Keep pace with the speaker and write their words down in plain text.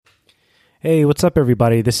Hey, what's up,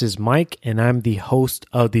 everybody? This is Mike, and I'm the host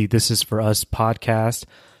of the This Is For Us podcast.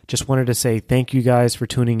 Just wanted to say thank you guys for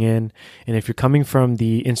tuning in. And if you're coming from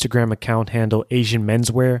the Instagram account handle Asian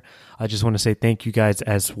Menswear, I just want to say thank you guys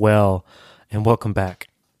as well, and welcome back.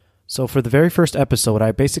 So for the very first episode,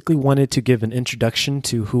 I basically wanted to give an introduction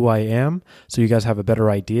to who I am so you guys have a better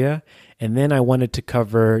idea. And then I wanted to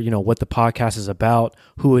cover, what the podcast is about,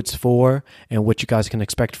 who it's for, and what you guys can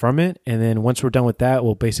expect from it. And then once we're done with that,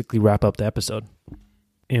 we'll basically wrap up the episode.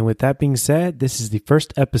 And with that being said, this is the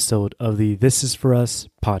first episode of the This Is For Us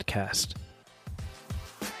podcast.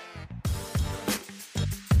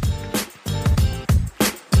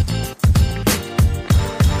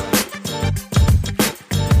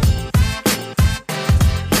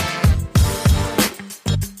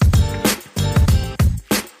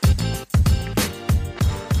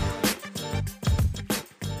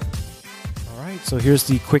 So here's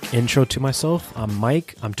the quick intro to myself. I'm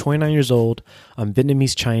Mike. I'm 29 years old. I'm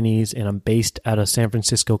Vietnamese Chinese, and I'm based out of San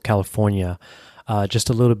Francisco, California. Just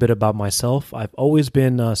a little bit about myself. I've always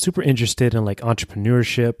been super interested in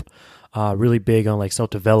entrepreneurship, really big on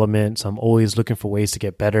self-development. So I'm always looking for ways to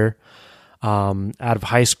get better. Out of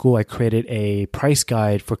high school, I created a price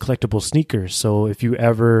guide for collectible sneakers. So if you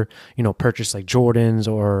ever, purchase Jordans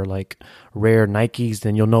or rare Nikes,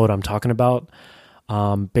 then you'll know what I'm talking about.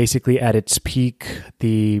 Basically, at its peak,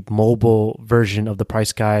 the mobile version of the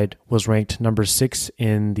price guide was ranked number 6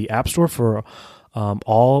 in the App Store for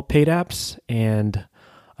all paid apps, and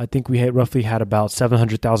I think we roughly had about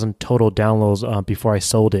 700,000 total downloads before I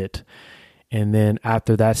sold it. And then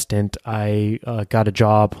after that stint, I got a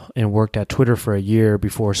job and worked at Twitter for a year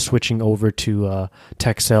before switching over to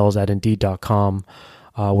tech sales at Indeed.com,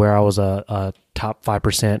 where I was a top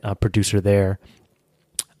 5% producer there.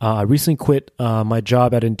 I recently quit my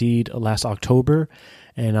job at Indeed last October,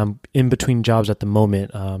 and I'm in between jobs at the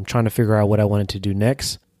moment. I'm trying to figure out what I wanted to do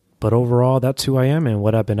next. But overall, that's who I am and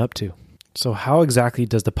what I've been up to. So how exactly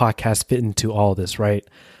does the podcast fit into all this, right?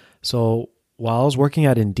 So while I was working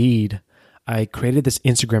at Indeed, I created this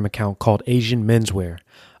Instagram account called Asian Menswear,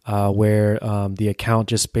 where the account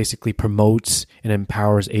just basically promotes and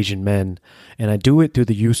empowers Asian men. And I do it through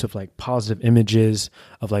the use of positive images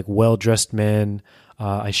of well-dressed men.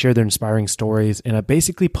 I share their inspiring stories, and I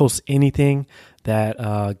basically post anything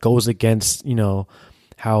that goes against,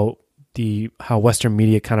 how Western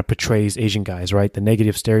media kind of portrays Asian guys, right? The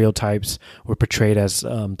negative stereotypes were portrayed as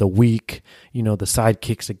the weak, the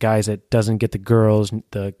sidekicks, the guys that doesn't get the girls,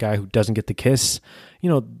 the guy who doesn't get the kiss,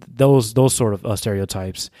 those sort of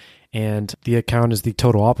stereotypes. And the account is the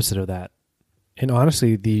total opposite of that. And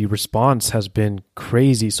honestly, the response has been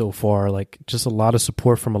crazy so far. Just a lot of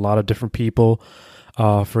support from a lot of different people.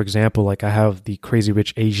 For example, I have the Crazy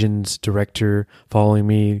Rich Asians director following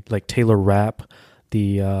me, Taylor Rapp,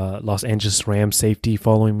 the Los Angeles Rams safety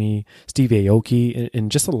following me, Steve Aoki, and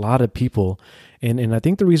just a lot of people. And I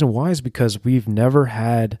think the reason why is because we've never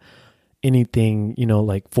had anything,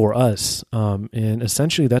 for us. And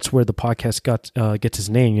essentially that's where the podcast gets its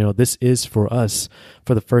name. This is for us.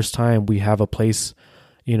 For the first time, we have a place,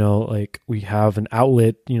 we have an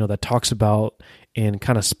outlet, that talks about and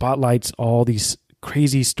kind of spotlights all these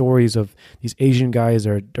crazy stories of these Asian guys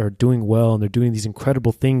are doing well, and they're doing these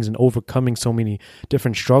incredible things and overcoming so many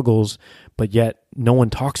different struggles, but yet no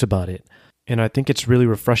one talks about it. And I think it's really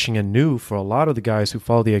refreshing and new for a lot of the guys who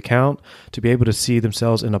follow the account to be able to see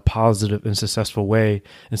themselves in a positive and successful way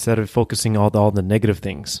instead of focusing on all the negative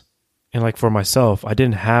things. And for myself, I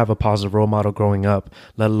didn't have a positive role model growing up,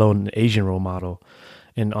 let alone an Asian role model.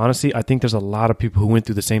 And honestly, I think there's a lot of people who went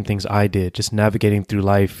through the same things I did, just navigating through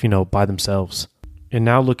life, by themselves. And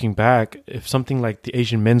now looking back, if something like the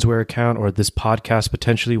Asian Menswear account or this podcast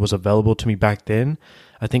potentially was available to me back then,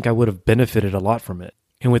 I think I would have benefited a lot from it.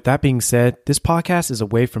 And with that being said, this podcast is a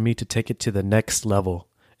way for me to take it to the next level.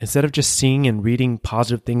 Instead of just seeing and reading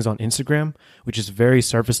positive things on Instagram, which is very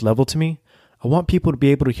surface level to me, I want people to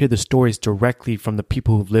be able to hear the stories directly from the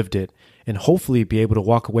people who've lived it, and hopefully be able to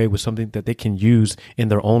walk away with something that they can use in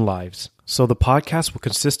their own lives. So the podcast will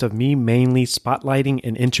consist of me mainly spotlighting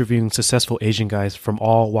and interviewing successful Asian guys from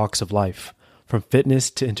all walks of life, from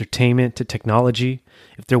fitness to entertainment to technology.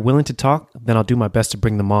 If they're willing to talk, then I'll do my best to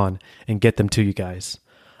bring them on and get them to you guys.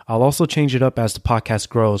 I'll also change it up as the podcast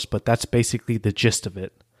grows, but that's basically the gist of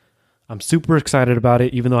it. I'm super excited about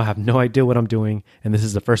it, even though I have no idea what I'm doing, and this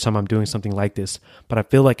is the first time I'm doing something like this, but I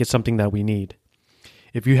feel like it's something that we need.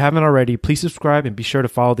 If you haven't already, please subscribe and be sure to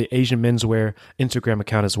follow the Asian Menswear Instagram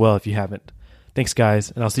account as well if you haven't. Thanks,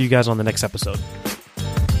 guys, and I'll see you guys on the next episode.